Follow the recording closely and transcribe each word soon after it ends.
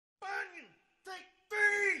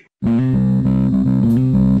What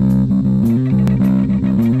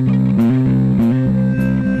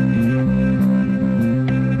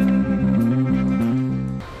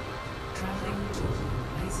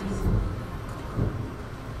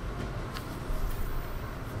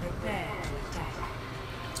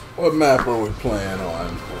map are we playing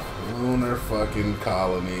on? Lunar fucking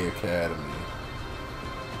Colony Academy.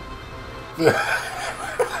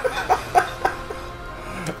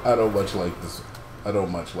 I don't much like this. I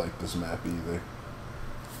don't much like this map either.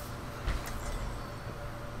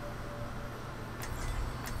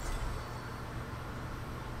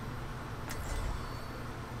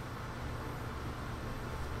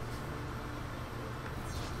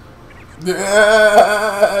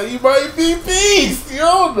 Yeah, he might be beast. You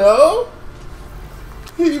don't know.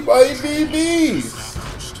 He might be beast.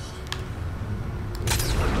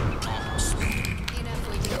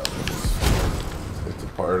 It's a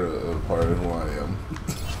part of who I am.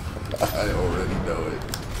 I already know it.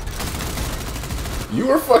 You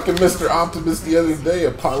were fucking Mr. Optimist the other day,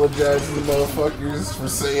 apologizing to motherfuckers for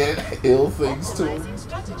saying ill things to him.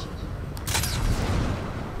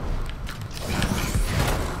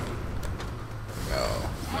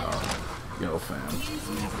 Yo, fam.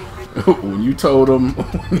 When you told him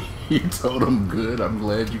good, I'm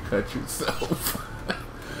glad you cut yourself.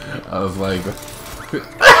 I was like,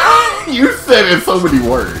 you said it in so many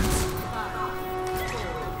words.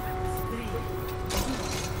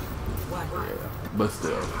 Yeah, but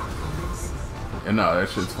still. And no, that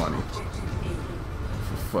shit's funny.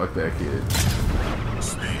 Fuck that kid.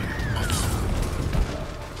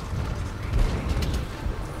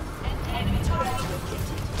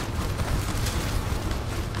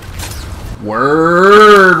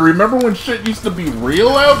 Word! Remember when shit used to be real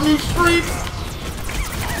out in these streets?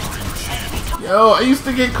 Yo, I used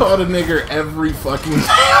to get called a nigger every fucking day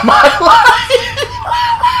of my life!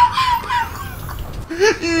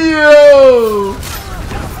 Yo!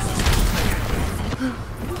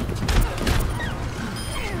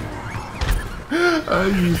 I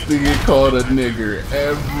used to get called a nigger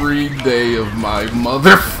every day of my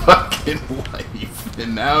motherfucking life.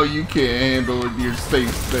 And now you can't handle your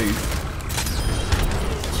safe space.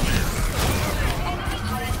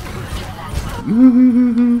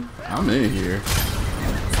 I'm in here.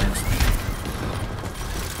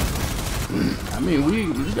 I mean, we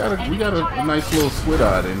got a nice little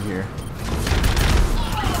squid-odd in here.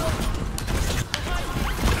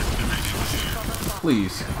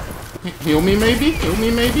 Please. Heal me maybe? Heal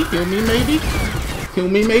me maybe? Heal me maybe? Heal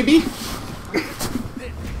me maybe?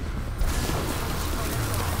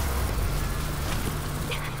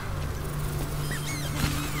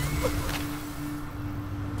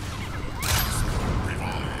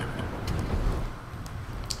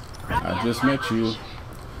 I just met you.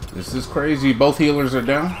 This is crazy. Both healers are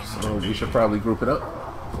down, so we should probably group it up.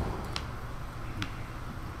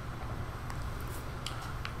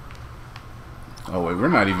 Oh wait, we're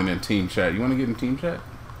not even in team chat. You want to get in team chat?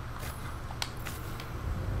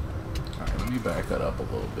 Alright, let me back that up a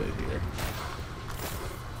little bit here.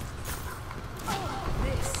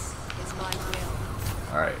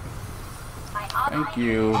 Alright. Thank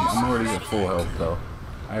you. I'm already at full health though.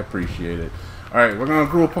 I appreciate it. Alright, we're gonna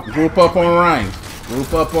group up on Rhine.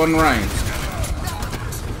 Group up on Rhine.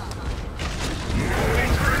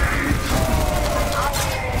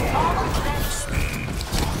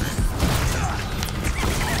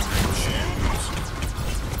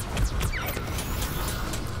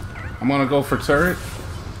 I'm gonna go for turret.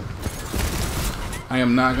 I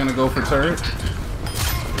am not gonna go for turret.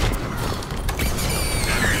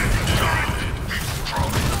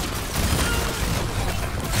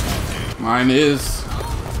 Mine is.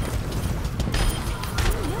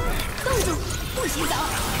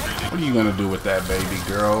 What are you gonna do with that, baby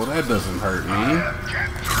girl? That doesn't hurt me.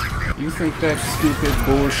 You think that stupid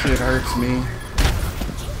bullshit hurts me?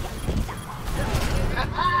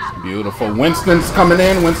 Beautiful. Winston's coming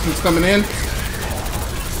in. Winston's coming in.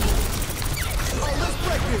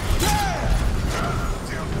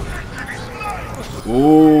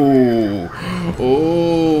 Ooh.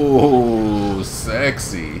 Ooh.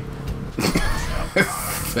 Sexy.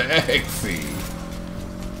 Sexy.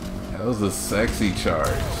 That was a sexy charge.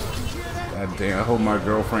 God damn, I hope my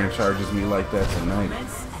girlfriend charges me like that tonight.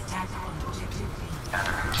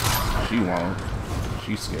 She won't.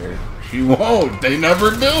 She's scared. She won't. They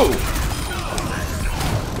never do.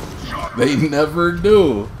 They never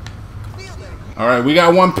do. Alright, we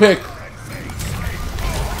got one pick.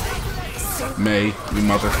 May, you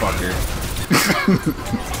motherfucker.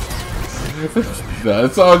 No,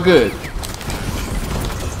 it's all good.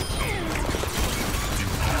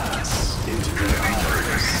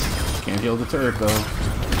 Can't heal the turret though.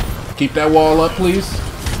 Keep that wall up, please.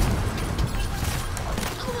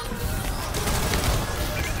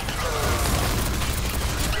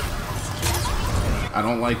 I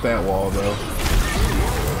don't like that wall though.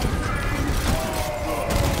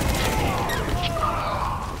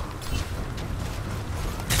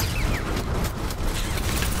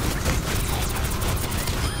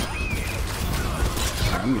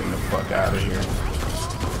 I'm getting the fuck out of here.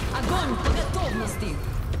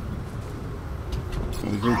 Can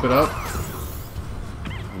we group it up?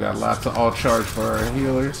 We got lots of all charge for our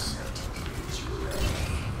healers.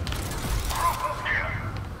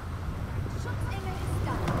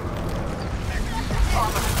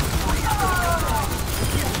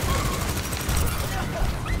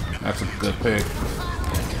 That's a good pick.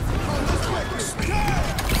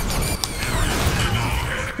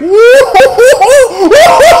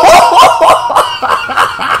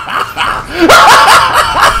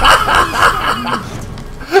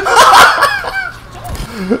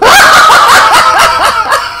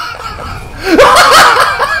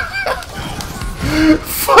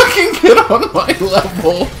 Fucking get on my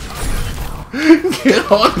level.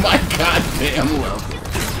 Get on my goddamn level.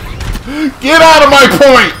 Get out of my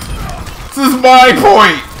point. This is my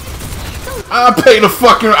point. I pay the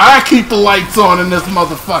fucking. I keep the lights on in this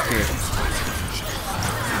motherfucker.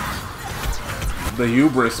 The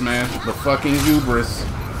hubris, man. The fucking hubris.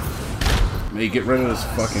 May get rid of this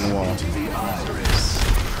fucking wall.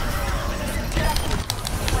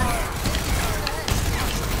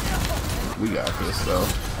 We got this though.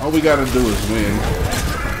 All we gotta do is win.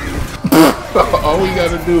 All we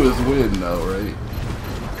gotta do is win though, right?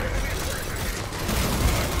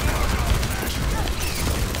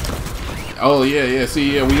 Oh yeah, yeah.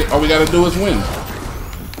 See, yeah. All we gotta do is win.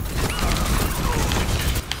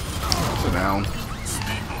 Sit down.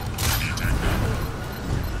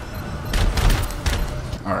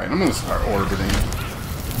 All right, I'm gonna start orbiting.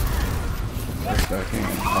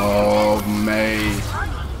 Oh,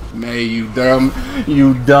 May, you dumb,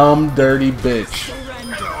 dirty bitch.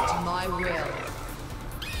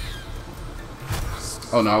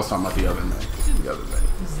 Oh no, I was talking about the other May. The other May.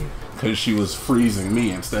 Because she was freezing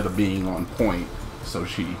me instead of being on point, so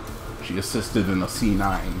she assisted in a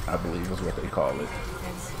C9, I believe is what they call it.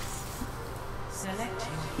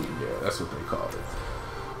 Yeah, that's what they call it.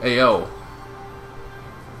 Hey yo,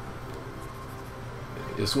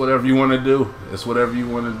 it's whatever you want to do. It's whatever you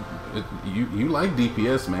want to. You like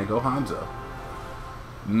DPS, man? Go Hanzo.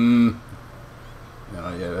 No,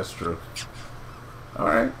 yeah, that's true. All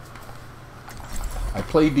right. I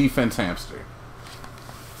play defense hamster.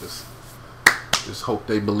 Just hope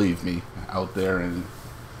they believe me out there and.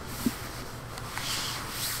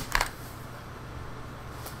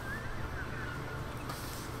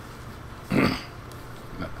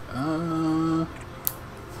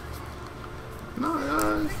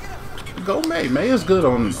 Go May. May is good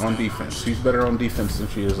on defense. She's better on defense than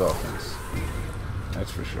she is offense.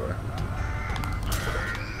 That's for sure.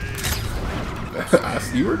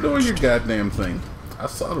 You were doing your goddamn thing. I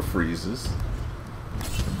saw the freezes.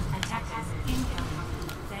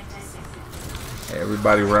 Hey,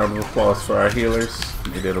 everybody, round of applause for our healers.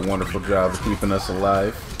 They did a wonderful job of keeping us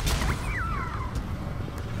alive.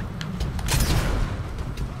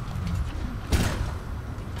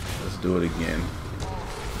 Let's do it again.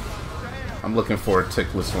 I'm looking for a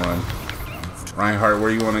tickless run. Reinhardt, where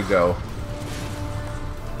you want to go?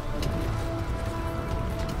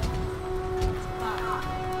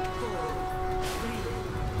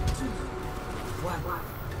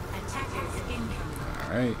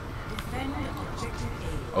 Alright.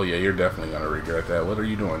 Oh yeah, you're definitely gonna regret that. What are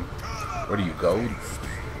you doing? Where do you go?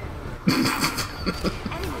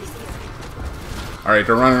 Alright,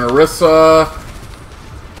 they're running Orisa,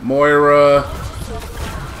 Moira,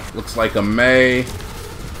 looks like a May.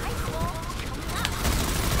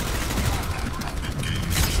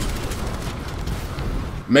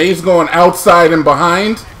 May's going outside and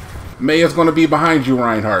behind. May is going to be behind you,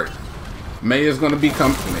 Reinhardt. May is going to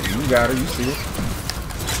become. You got her. You see it.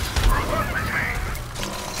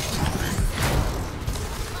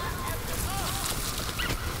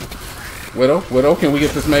 Widow. Can we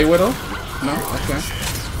get this May Widow? No. Okay.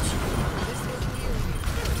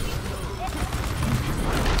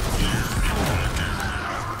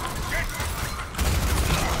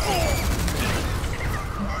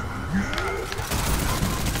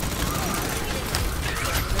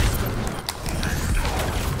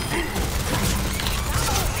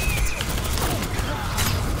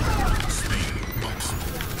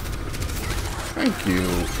 Thank you.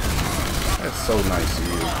 That's so nice of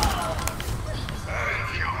you.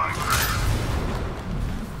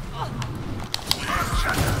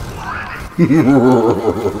 Got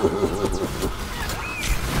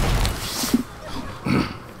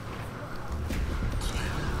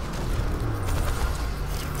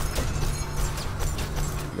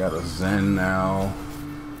a Zen now.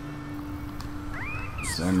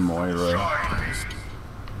 Zen Moira.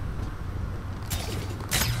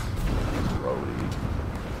 Brody.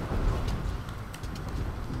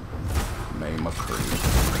 May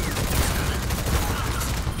McCree.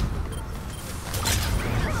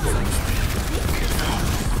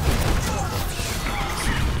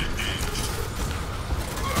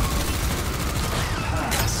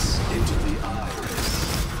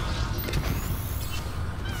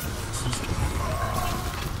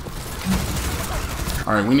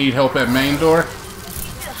 Alright, we need help at main door.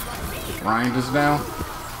 Rind is down.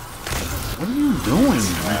 What are you doing,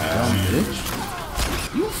 you dumb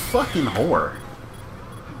bitch? You fucking whore.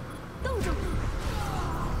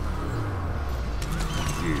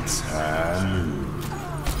 It's time.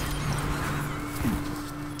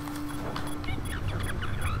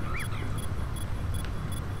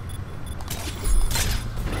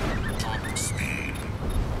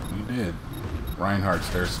 You did. Reinhardt's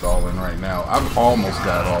there stalling right now. I've almost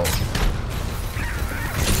got all.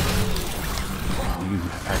 You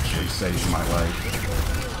actually saved my life.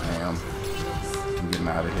 Damn. I'm getting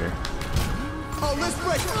out of here. Oh, let's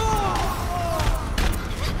break.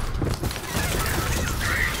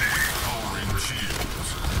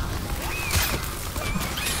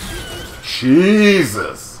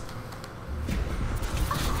 Jesus!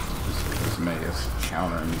 This May is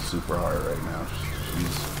countering me super hard right now.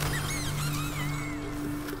 She's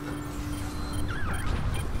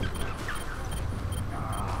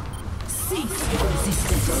cease your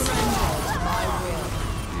resistance. My will.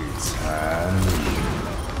 it's time.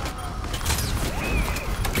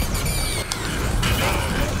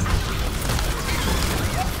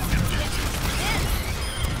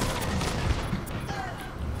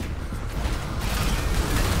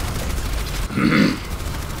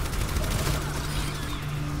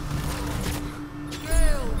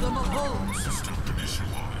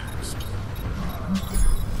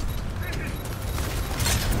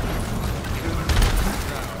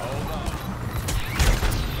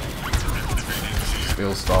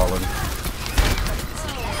 Still stalling.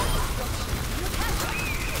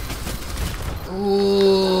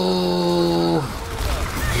 Ooh.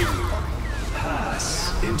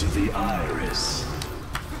 Pass into the iris.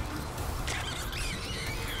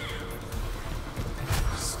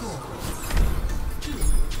 Score 2-2.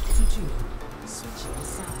 Switching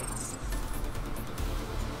sides.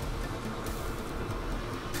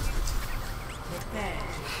 Prepare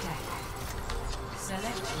to attack.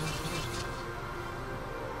 Selection.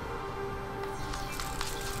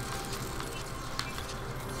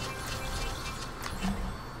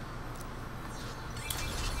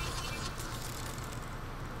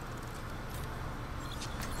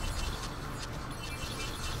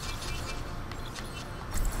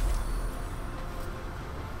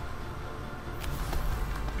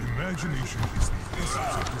 Imagination is the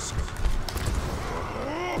essence of discovery.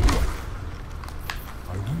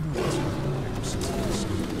 I wonder what's happening since I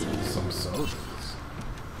discovered Some soldiers.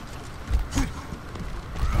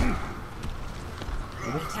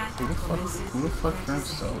 Who the fuck drinks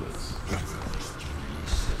sodas?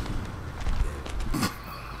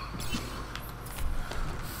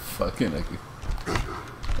 Fucking like,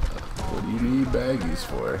 what do you need baggies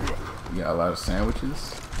for? You got a lot of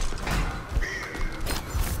sandwiches?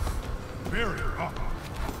 barrier up.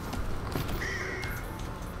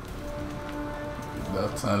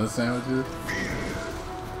 A ton of sandwiches?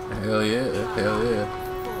 Hell yeah, hell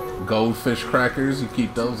yeah. Goldfish crackers, you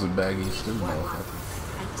keep those in baggies too, motherfucker.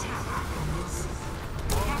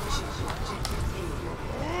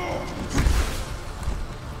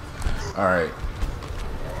 Alright.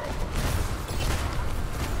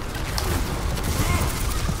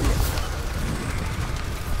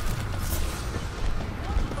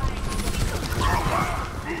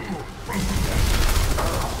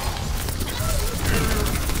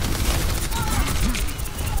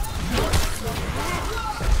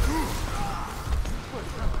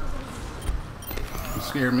 You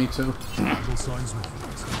scared me too.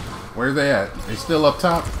 Where are they at? They still up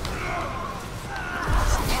top?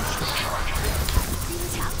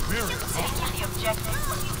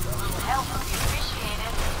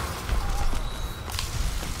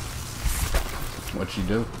 What you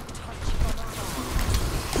do?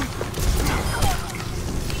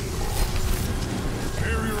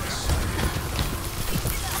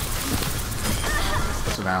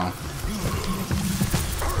 Sit down.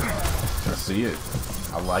 I see it.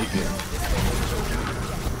 I like it.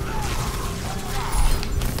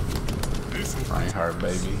 Reinhardt,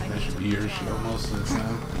 baby. That should be your shield most of the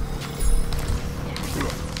time.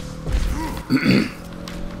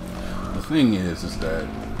 The thing is that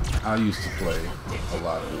I used to play a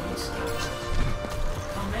lot of these.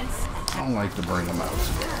 I don't like to bring them out.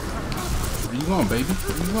 Where you going, baby?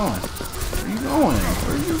 Where you going? Where you going?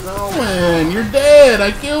 Where you going? You're dead.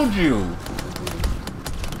 I killed you.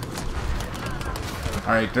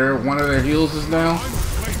 All right, one of their heals is down.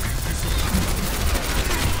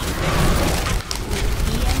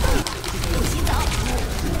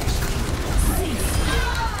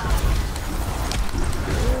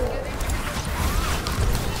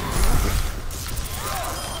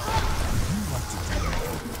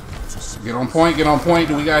 Get on point, get on point.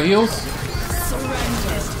 Do we got heals?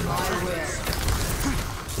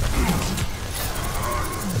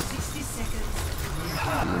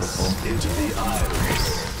 Beautiful. Into the iris.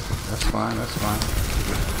 That's fine, that's fine.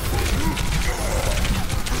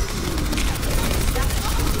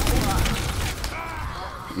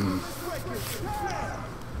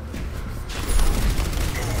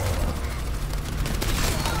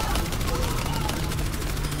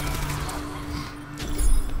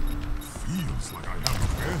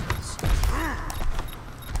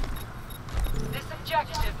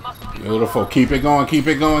 Beautiful. Keep it going, keep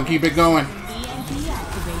it going, keep it going.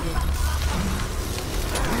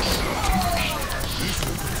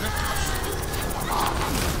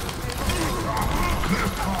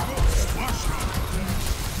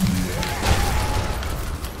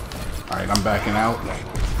 Alright, I'm backing out.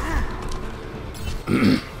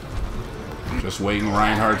 Just waiting.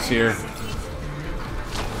 Reinhardt's here.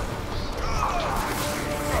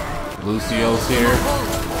 Lucio's here.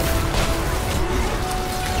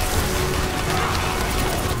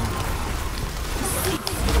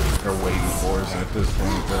 They're waiting for us at this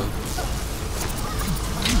point, though.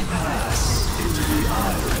 Into the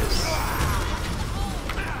iris.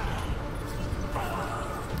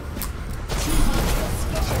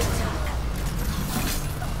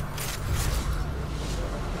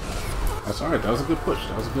 That's alright. That was a good push.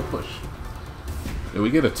 That was a good push. Did we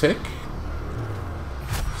get a tick?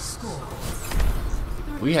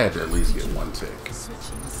 We had to at least get one tick.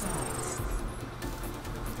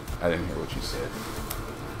 I didn't hear what you said.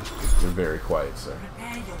 You're very quiet, sir.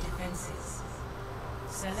 Prepare your defenses.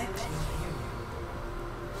 Select your hero.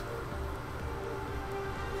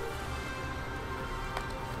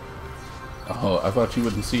 Oh, I thought you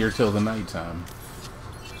wouldn't see her till the nighttime.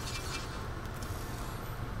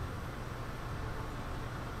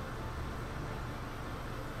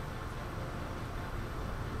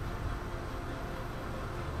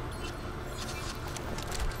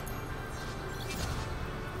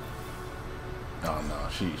 Oh no,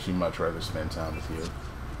 she much rather spend time with you.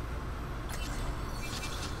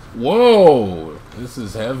 Whoa! This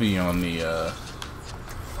is heavy on the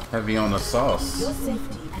sauce. Your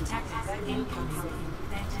safety attackers incoming in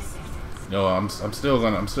 30 seconds. No, I'm still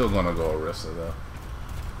gonna go Orisa though.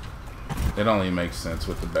 It only makes sense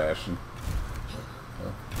with the bashing.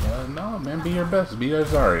 No man, be your best. Be your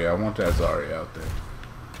Zarya. I want that Zarya out there.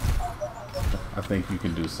 I think you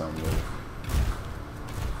can do something with it.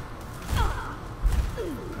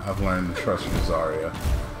 I've learned to trust you, Zarya.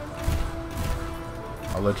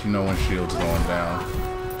 I'll let you know when shield's going down.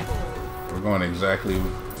 We're going exactly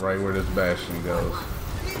right where this Bastion goes.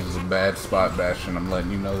 This is a bad spot, Bastion. I'm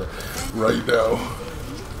letting you know that right now.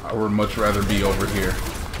 I would much rather be over here.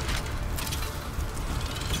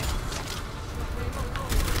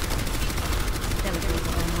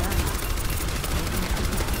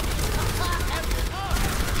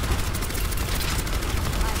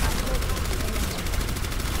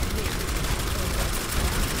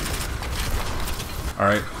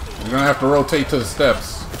 Alright, we're gonna have to rotate to the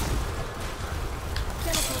steps.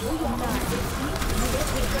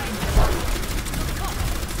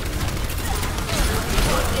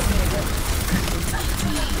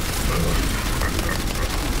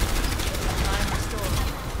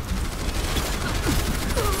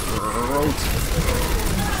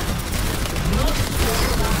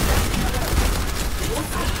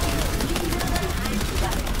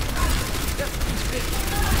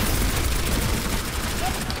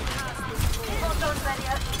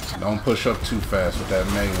 Don't push up too fast with that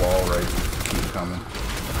May wall right. Keep coming.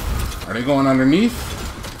 Are they going underneath?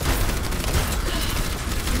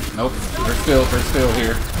 Nope. They're still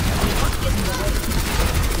here.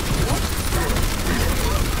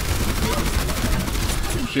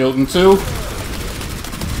 Shielding two.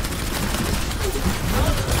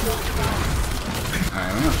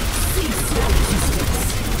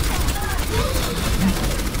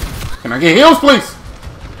 Can I get heals, please?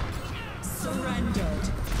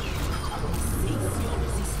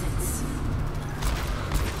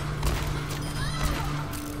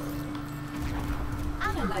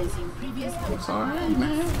 It's alright,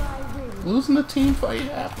 man. Losing a team fight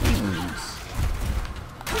happens.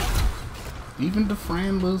 Even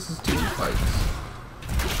DeFran loses team fights.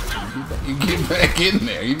 You get back in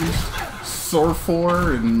there. Even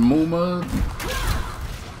Sorfor and Muma,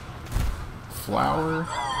 Flower,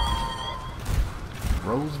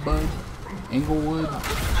 Rosebud, Inglewood.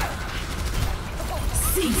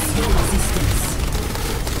 Cease your resistance.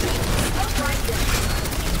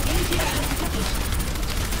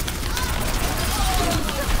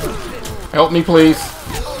 Help me, please.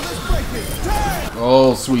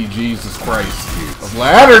 Oh, sweet Jesus Christ. Of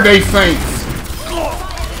Latter-day Saints.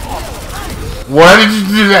 Why did you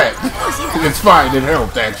do that? It's fine. It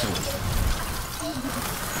helped, actually.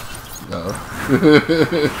 No.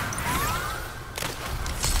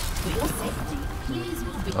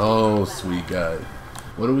 Oh, sweet guy.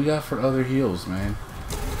 What do we got for other heals, man?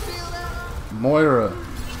 Moira.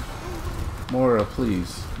 Moira,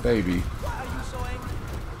 please. Baby.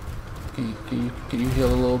 Can you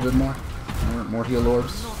heal a little bit more? More heal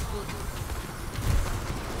orbs?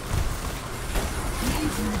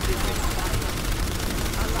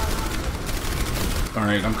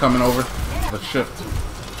 Alright, I'm coming over. Let's shift.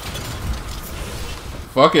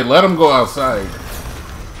 Fuck it, let him go outside.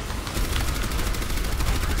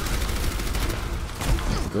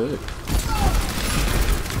 Good.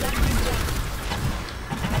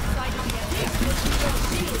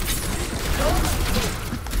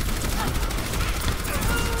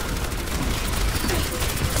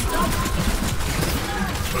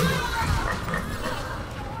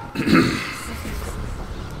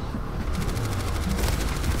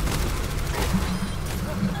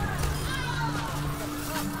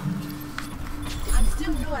 I'm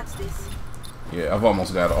still new at this. Yeah, I've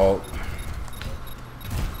almost got ult.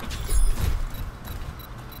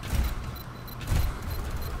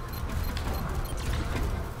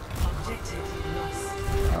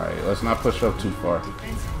 Alright, let's not push up too far.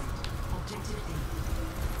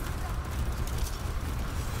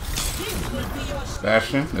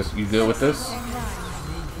 Bastion, you good with this? Let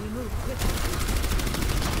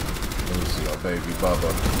me see, oh baby,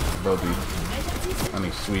 Bubba, Bubby,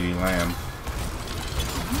 honey, sweetie lamb.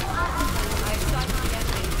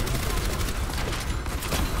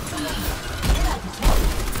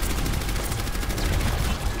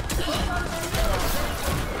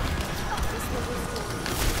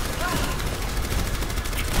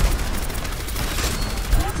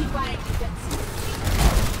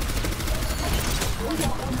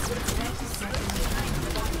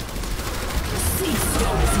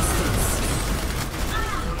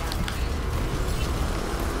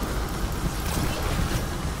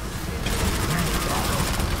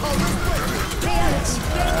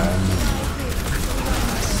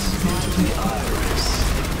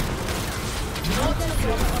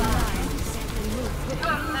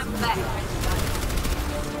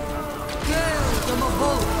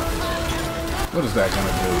 What is that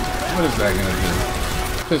gonna do? What is that gonna do?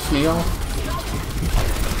 Piss me off?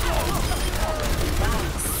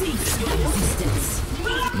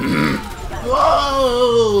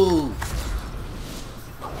 Whoa!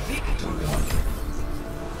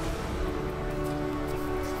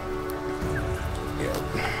 Yeah.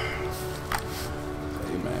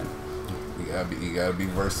 Hey man, you gotta be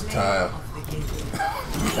versatile. You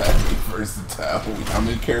gotta be versatile. How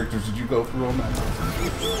many characters did you go through on that?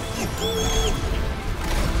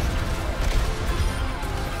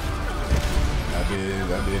 I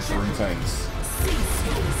did 3 tanks.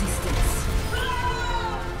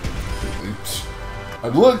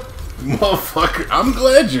 Look, motherfucker, I'm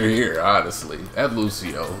glad you're here, honestly. That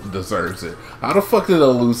Lucio deserves it. How the fuck did a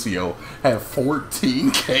Lucio have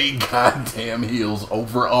 14k goddamn heals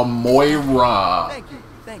over a Moira?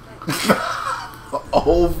 Thank you.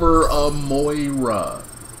 Over a Moira.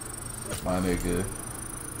 My nigga.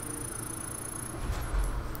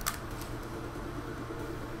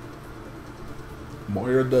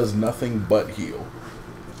 Moira does nothing but heal.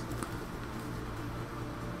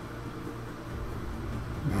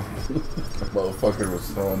 Motherfucker was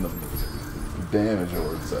throwing the damage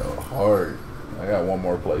orbs out hard. I got one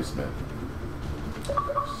more placement.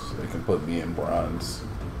 So they can put me in bronze.